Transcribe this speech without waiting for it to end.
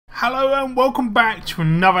Hello and welcome back to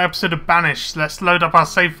another episode of Banished. Let's load up our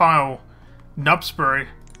save file, Nubsbury,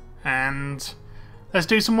 and let's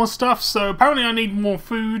do some more stuff. So apparently I need more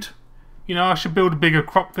food. You know, I should build a bigger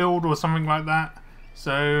crop field or something like that.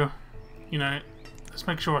 So, you know, let's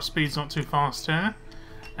make sure our speed's not too fast here.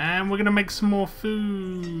 And we're going to make some more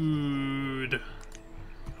food.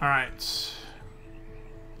 Alright.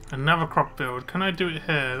 Another crop field. Can I do it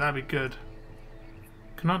here? That'd be good.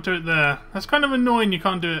 Cannot do it there. That's kind of annoying. You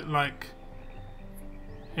can't do it like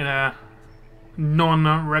in a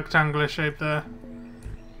non-rectangular shape there.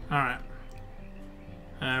 Alright.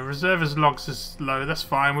 Reserve as logs is low. That's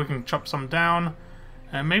fine. We can chop some down.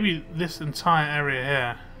 And maybe this entire area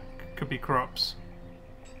here could be crops.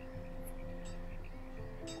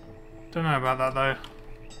 Don't know about that though.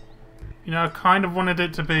 You know, I kind of wanted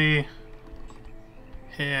it to be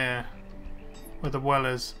here where the well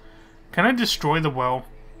is. Can I destroy the well?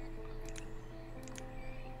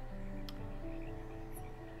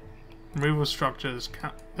 Removal structures.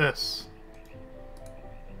 This.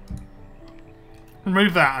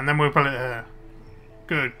 Remove that and then we'll put it here.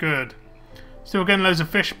 Good, good. Still getting loads of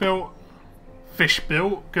fish built. Fish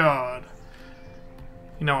built? God.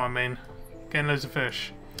 You know what I mean. Getting loads of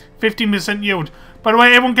fish. 15% yield. By the way,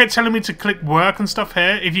 everyone kept telling me to click work and stuff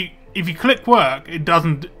here. If you click work,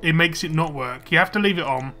 it makes it not work. You have to leave it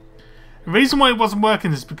on. The reason why it wasn't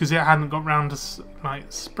working is because it hadn't got round to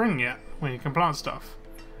like spring yet, when you can plant stuff.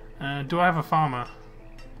 Do I have a farmer?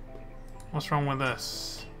 What's wrong with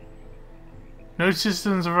this? No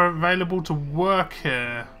systems are available to work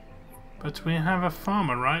here, but we have a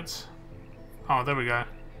farmer, right? Oh, there we go.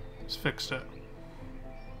 Just fixed it.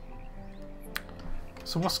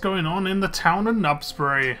 So what's going on in the town of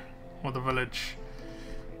Nubsbury, or the village?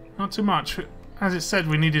 Not too much. As it said,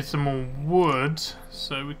 we needed some more wood,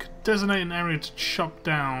 so we could designate an area to chop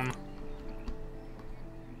down.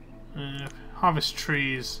 Harvest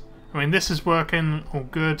trees. I mean, this is working all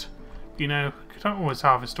good. You know, we don't always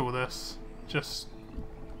harvest all this, just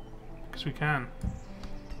because we can.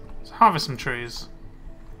 Let's harvest some trees.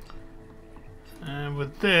 And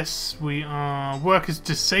with this, work is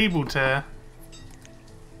disabled here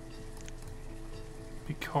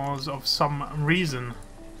because of some reason.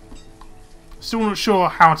 Still not sure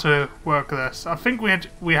how to work this. I think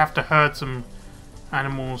we have to herd some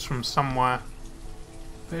animals from somewhere.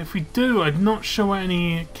 But if we do, I'm not sure where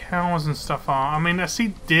any cows and stuff are. I mean, I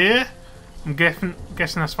see deer. I'm guessing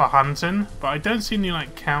that's for hunting. But I don't see any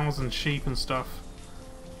like cows and sheep and stuff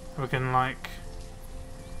that we can like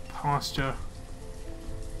pasture.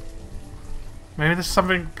 Maybe there's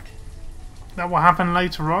something that will happen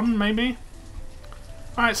later on, maybe?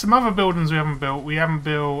 Alright, some other buildings we haven't built. We haven't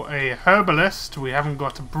built a herbalist, we haven't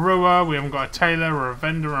got a brewer, we haven't got a tailor or a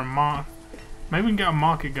vendor or a market. Maybe we can get a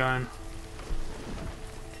market going.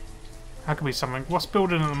 That could be something. What's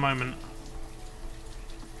building at the moment?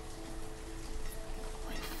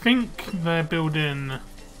 I think they're building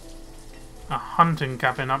a hunting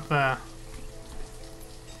cabin up there.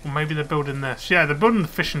 Or maybe they're building this. Yeah, they're building the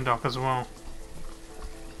fishing dock as well.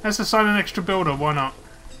 Let's assign an extra builder, why not?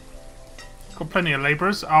 Got plenty of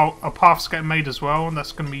labourers. Oh, a path's getting made as well, and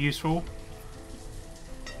that's going to be useful.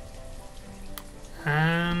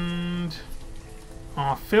 And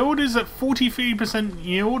our field is at 43%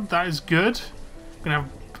 yield. That is good. We're going to have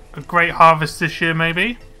a great harvest this year,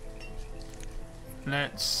 maybe.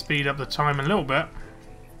 Let's speed up the time a little bit.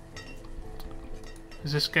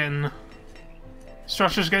 Is this getting...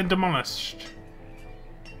 Structure's getting demolished.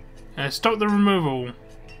 Stop the removal.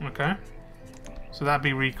 Okay. So that'll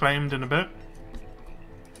be reclaimed in a bit.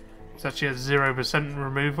 It's actually at 0%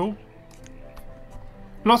 removal.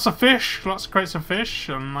 Lots of fish, lots of crates of fish.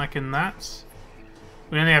 I'm liking that.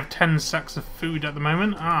 We only have 10 sacks of food at the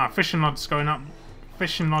moment. Ah, fishing lodge is going up.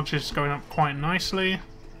 Fishing lodge is going up quite nicely.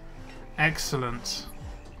 Excellent.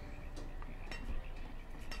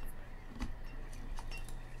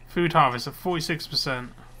 Food harvest at 46%.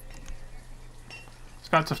 Let's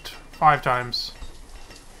go up to 5 times.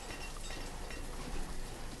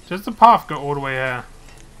 Does the path go all the way here?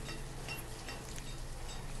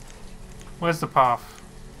 Where's the path?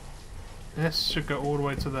 This should go all the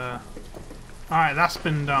way to there. Alright, that's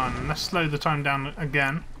been done. Let's slow the time down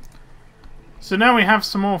again. So now we have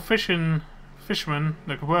some more fishermen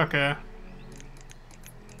that could work here.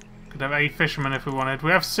 Could have 8 fishermen if we wanted. We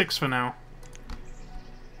have 6 for now.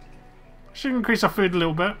 Should increase our food a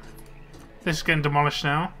little bit. This is getting demolished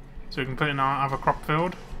now, so we can put in our other crop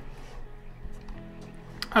field.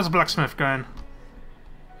 How's the blacksmith going?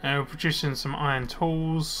 We're producing some iron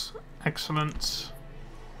tools. Excellent.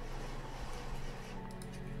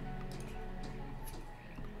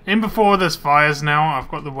 In before there's fires now. I've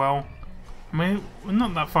got the well. I mean, we're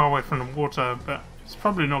not that far away from the water, but it's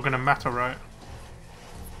probably not going to matter, right?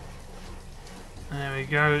 There we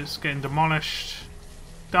go. It's getting demolished.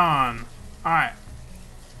 Done. Alright.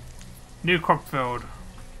 New crop field.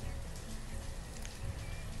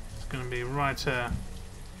 It's going to be right here.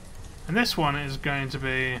 And this one is going to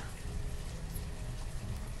be...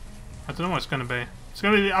 I don't know what it's going to be. It's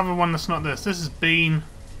going to be the other one that's not this. This is bean.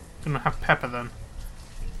 Going to have pepper then.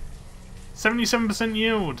 77%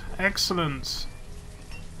 yield. Excellent.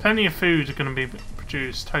 Plenty of food are going to be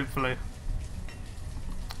produced, hopefully.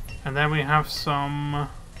 And then we have some...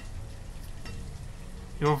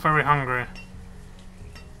 You're very hungry.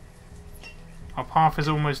 Our path is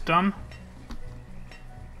almost done.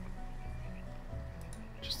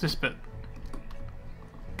 Just this bit.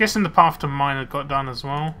 Guessing the path to mine had got done as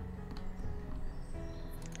well.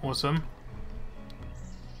 Awesome.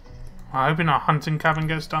 I'm hoping our hunting cabin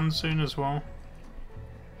gets done soon as well.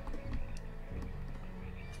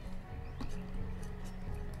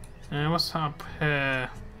 What's up here?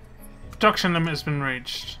 Production limit has been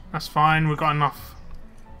reached. That's fine, we've got enough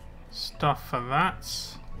stuff for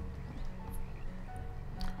that.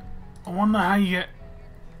 I wonder how you get...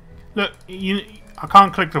 Look, I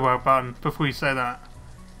can't click the work button before you say that.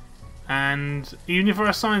 And even if I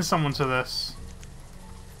assign someone to this,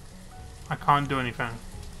 I can't do anything.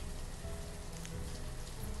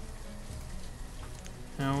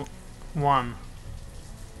 No, one.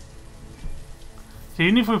 So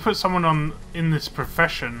even if we put someone on in this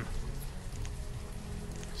profession,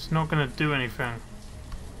 it's not going to do anything.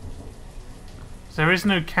 There is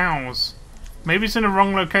no cows. Maybe it's in the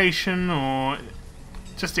wrong location, or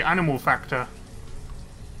just the animal factor.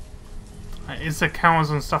 Is there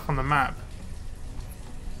cows and stuff on the map?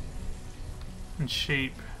 And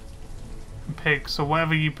sheep. And pigs, or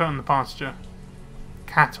whatever you put on the pasture.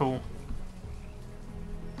 Cattle.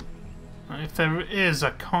 If there is,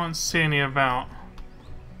 I can't see any about.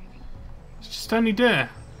 It's just only deer.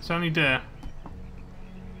 It's only deer.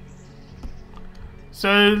 So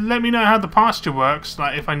let me know how the pasture works.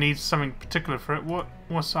 Like if I need something particular for it.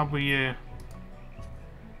 What's up with you?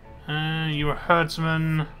 You're a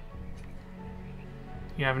herdsman.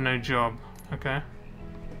 You have no job. Okay.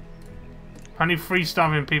 Only 3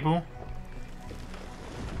 starving people.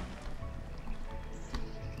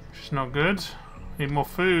 Which is not good. Need more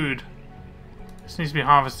food. This needs to be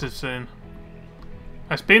harvested soon.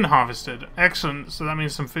 It's been harvested. Excellent. So that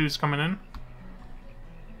means some food's coming in.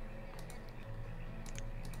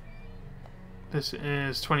 This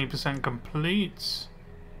is 20% complete.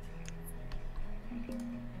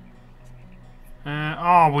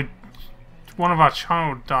 One of our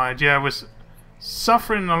child died. Yeah, we're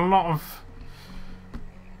suffering a lot of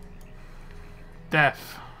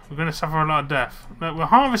death. We're going to suffer a lot of death. Look, we're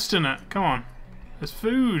harvesting it. Come on. There's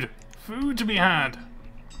food. Food to be had.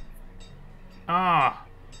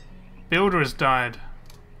 Builder has died.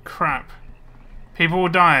 Crap. People are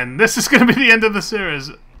dying. This is going to be the end of the series.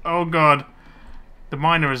 Oh god. The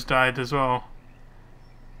miner has died as well.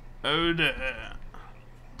 Oh dear.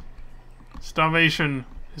 Starvation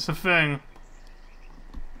is a thing.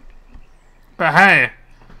 But hey,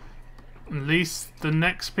 at least the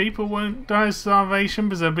next people won't die of starvation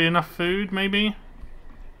because there'll be enough food, maybe?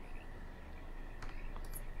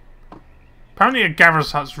 Apparently a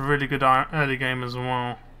gatherer's hut's a really good early game as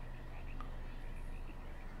well.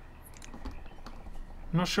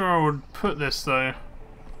 I'm not sure I would put this though.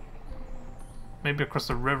 Maybe across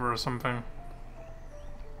the river or something.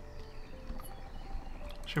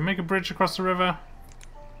 Should we make a bridge across the river?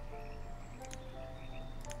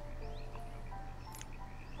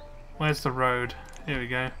 Where's the road? Here we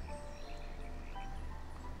go.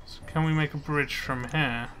 So can we make a bridge from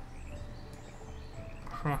here?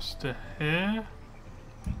 Across to here.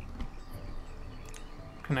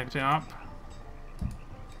 Connect it up.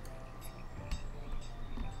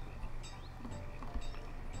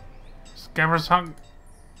 Gatherer's hut.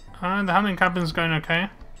 The hunting cabin's going okay.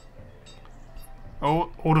 Oh,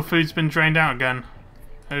 all the food's been drained out again.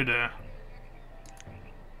 Oh dear.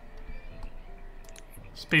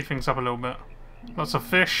 Speed things up a little bit. Lots of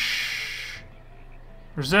fish.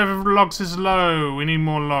 Reserve of logs is low. We need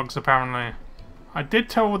more logs apparently. I did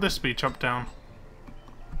tell this to be chopped down.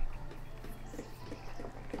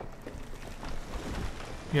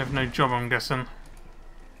 You have no job, I'm guessing.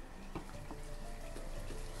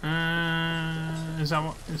 Is that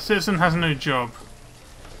what? Citizen has no job.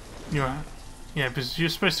 Yeah, because you're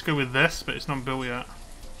supposed to go with this, but it's not built yet.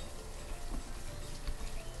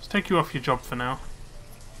 Let's take you off your job for now.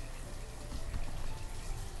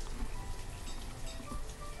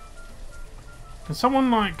 Can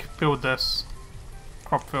someone like build this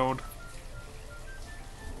crop field?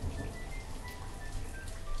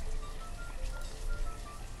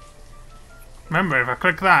 Remember, if I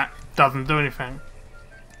click that, it doesn't do anything.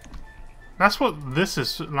 That's what this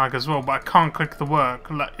is like as well, but I can't click the work.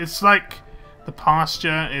 It's like the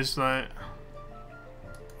pasture is like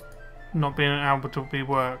not being able to be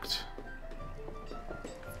worked.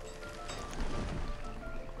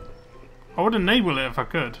 I would enable it if I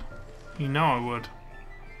could. You know I would.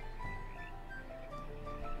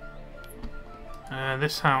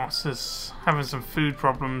 This house is having some food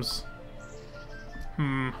problems.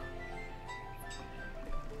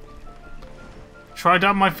 Tried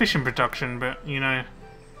out my fishing production, but you know,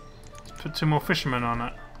 let's put 2 more fishermen on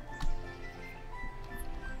it.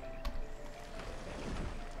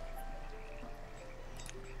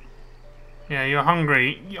 Yeah, you're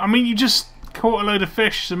hungry. I mean, you just caught a load of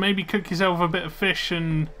fish, so maybe cook yourself a bit of fish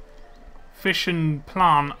and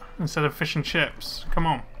plant instead of fish and chips. Come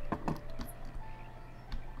on.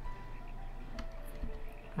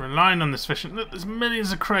 Relying on this fishing. Look, there's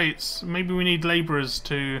millions of crates. Maybe we need labourers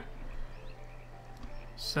to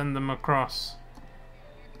send them across.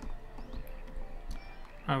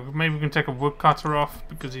 Oh, maybe we can take a woodcutter off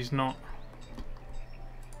because he's not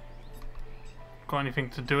got anything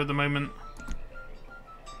to do at the moment.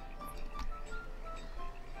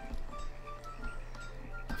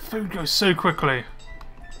 The food goes so quickly.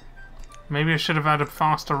 Maybe I should have had a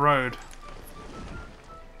faster road.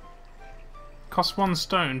 Costs 1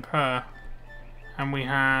 stone per, and we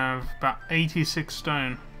have about 86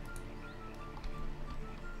 stone.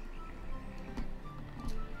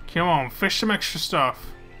 Come on, fish some extra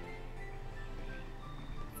stuff.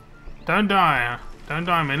 Don't die. Don't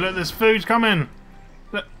die me. Look, there's food coming.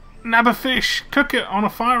 Look, nab a fish. Cook it on a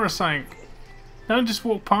fire or something. Don't just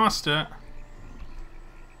walk past it.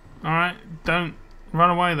 Alright, don't run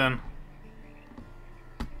away then.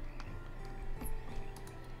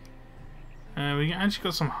 We actually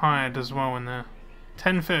got some hide as well in there.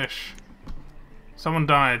 10 fish. Someone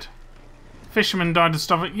died. Fisherman died of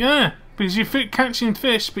stuff. Yeah, because you're catching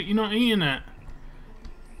fish, but you're not eating it.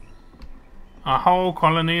 Our whole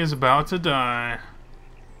colony is about to die.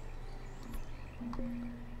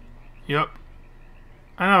 Yep.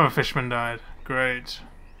 Another fisherman died. Great.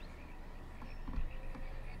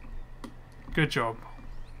 Good job.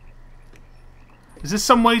 Is there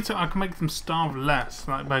some way I can make them starve less,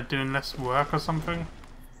 like by doing less work or something?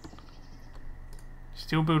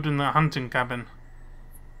 Still building the hunting cabin.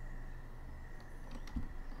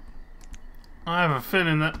 I have a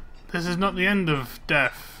feeling that this is not the end of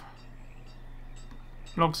death.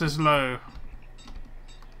 Logs is low.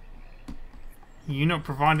 You not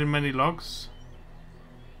providing many logs?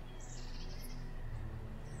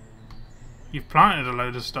 You've planted a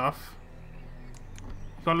load of stuff.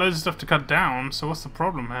 You've got loads of stuff to cut down, so what's the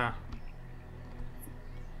problem here?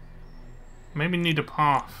 Maybe need a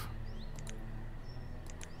path.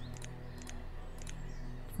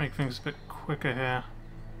 Make things a bit quicker here.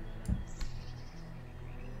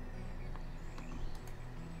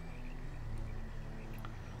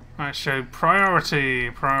 Alright, so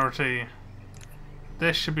priority.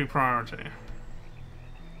 This should be priority.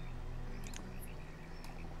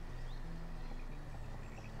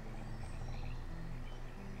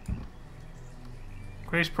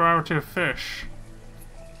 Increase priority of fish.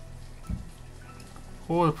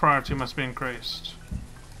 All the priority must be increased.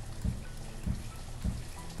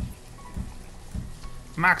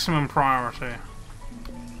 Maximum priority.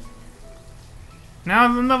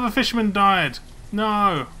 Now another fisherman died.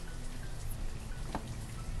 No.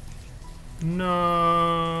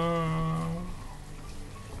 No.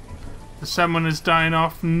 The salmon is dying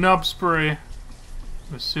off. Nubsbury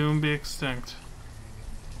will soon be extinct.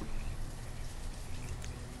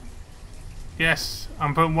 Yes,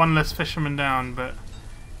 I'm putting 1 less fisherman down, but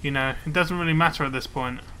you know, it doesn't really matter at this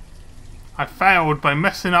point. I failed by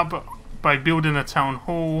messing up by building a town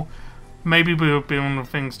hall. Maybe we were building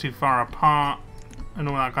things too far apart and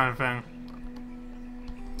all that kind of thing.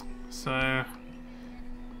 So,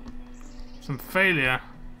 some failure.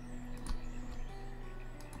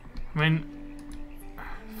 I mean,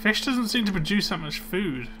 fish doesn't seem to produce that much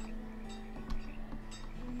food.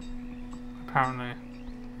 Apparently.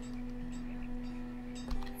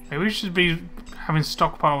 Maybe we should be having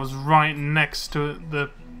stockpiles right next to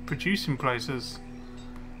the producing places.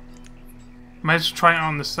 May as well try it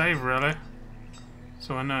on the save, really.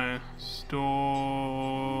 So I know.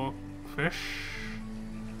 Store fish.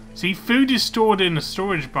 See, food is stored in a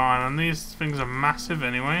storage barn, and these things are massive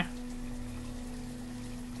anyway.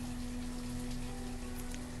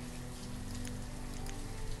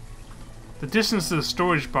 The distance to the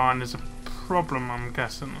storage barn is a problem, I'm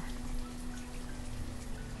guessing.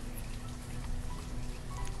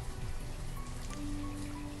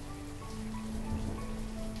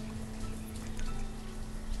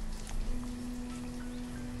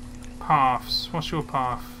 Paths. What's your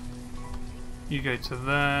path? You go to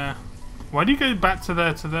there. Why do you go back to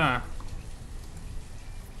there to there?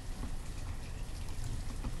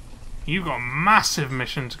 You've got a massive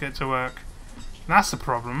mission to get to work. That's the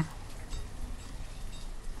problem.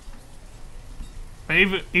 But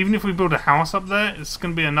even if we build a house up there, it's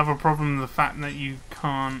going to be another problem, the fact that you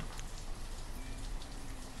can't...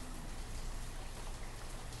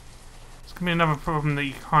 It's going to be another problem that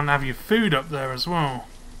you can't have your food up there as well.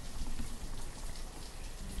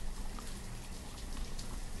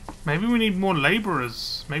 Maybe we need more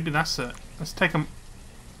labourers. Maybe that's it. Let's take them.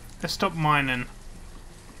 Let's stop mining.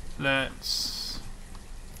 Let's...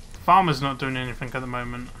 Farmer's not doing anything at the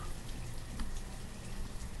moment.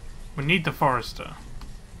 We need the forester.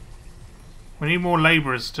 We need more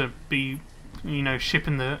labourers to be, you know,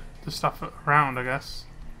 shipping the stuff around, I guess.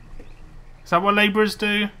 Is that what labourers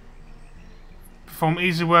do? Perform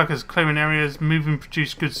easy work as clearing areas, moving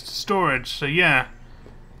produced goods to storage. So yeah,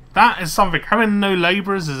 that is something. Having no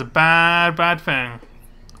labourers is a bad thing.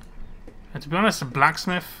 And to be honest, a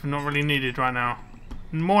blacksmith not really needed right now.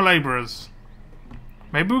 More labourers.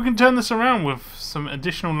 Maybe we can turn this around with some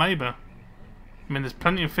additional labour. I mean, there's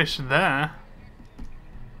plenty of fish there.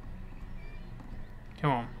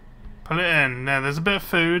 Come on. Put it in. There, there's a bit of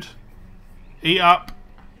food. Eat up.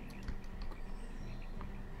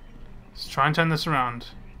 Let's try and turn this around.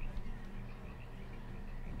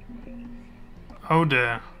 Oh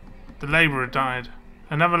dear. The labourer died.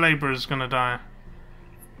 Another labourer is going to die.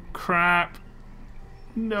 Crap.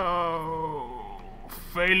 No.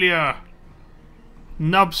 Failure.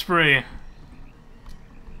 Nubspree.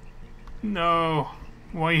 No.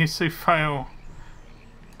 Why you so fail?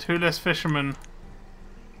 2 less fishermen.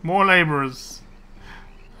 More labourers.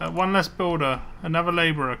 1 less builder. Another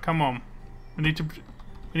labourer. Come on. We need to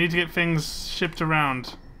get things shipped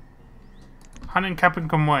around. Hunting cabin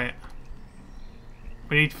can wait.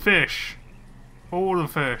 We need fish. All the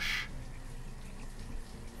fish.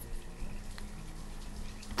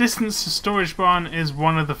 Distance to storage barn is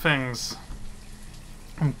one of the things.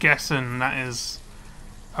 I'm guessing that is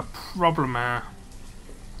a problem here.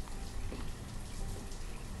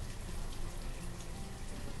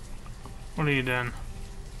 What are you doing?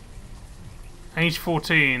 Age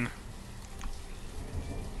 14.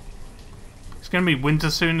 It's going to be winter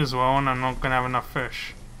soon as well, and I'm not going to have enough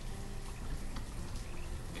fish.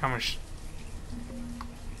 Come on.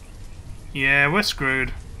 Yeah, we're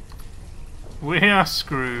screwed. We are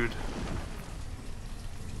screwed.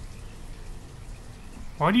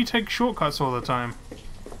 Why do you take shortcuts all the time?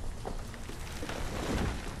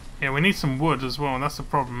 Yeah, we need some wood as well, that's the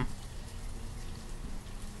problem.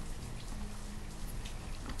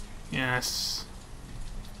 Yes.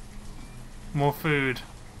 More food.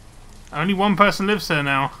 Only 1 person lives there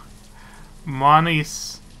now.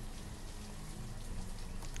 Manis.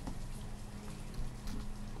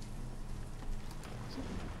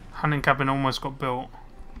 Hunting cabin almost got built.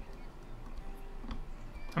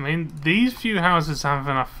 I mean, these few houses have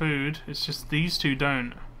enough food. It's just these 2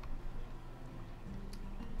 don't.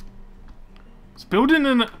 It's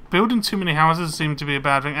building too many houses seems to be a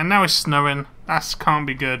bad thing. And now it's snowing. That can't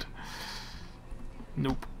be good.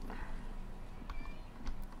 Nope.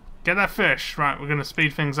 Get that fish. Right, we're going to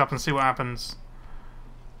speed things up and see what happens.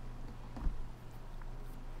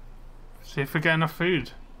 See if we get enough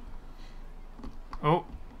food. Oh,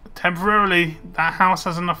 temporarily that house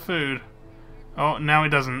has enough food. Oh, now it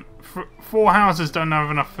doesn't. 4 houses don't have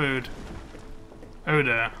enough food. Oh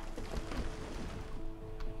dear.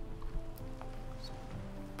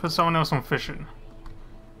 Put someone else on fishing.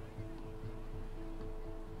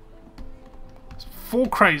 There's 4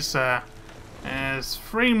 crates there. There's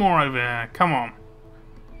 3 more over here. Come on.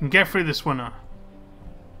 You can get through this winter.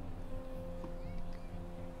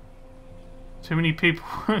 Too many people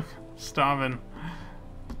starving.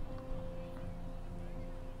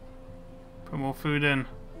 Put more food in.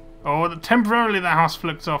 Oh, temporarily that house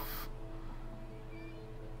flicked off.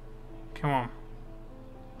 Come on.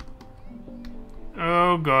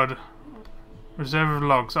 Oh god. Reserve of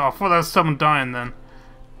logs. Oh, I thought that was someone dying then.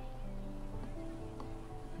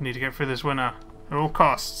 Need to get through this winter at all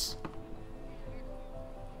costs.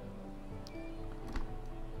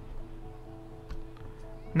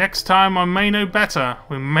 Next time I may know better.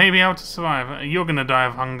 We may be able to survive. You're gonna die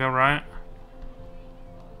of hunger, right?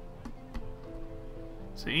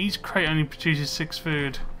 So each crate only produces 6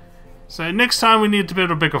 food. So next time we need to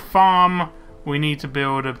build a bigger farm. We need to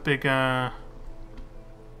build a bigger...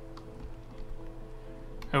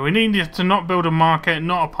 we need to not build a market,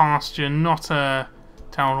 not a pasture, not a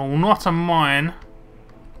town hall, not a mine.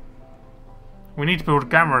 We need to build a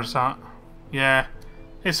gatherer's hut. Yeah,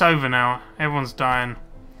 it's over now. Everyone's dying.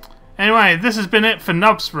 Anyway, this has been it for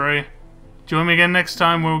Nubsbury. Join me again next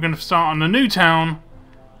time where we're going to start on a new town.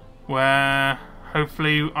 Where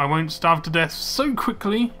hopefully I won't starve to death so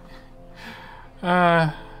quickly.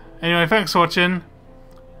 Anyway, thanks for watching.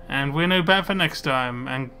 And we'll know better for next time.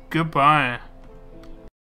 And goodbye.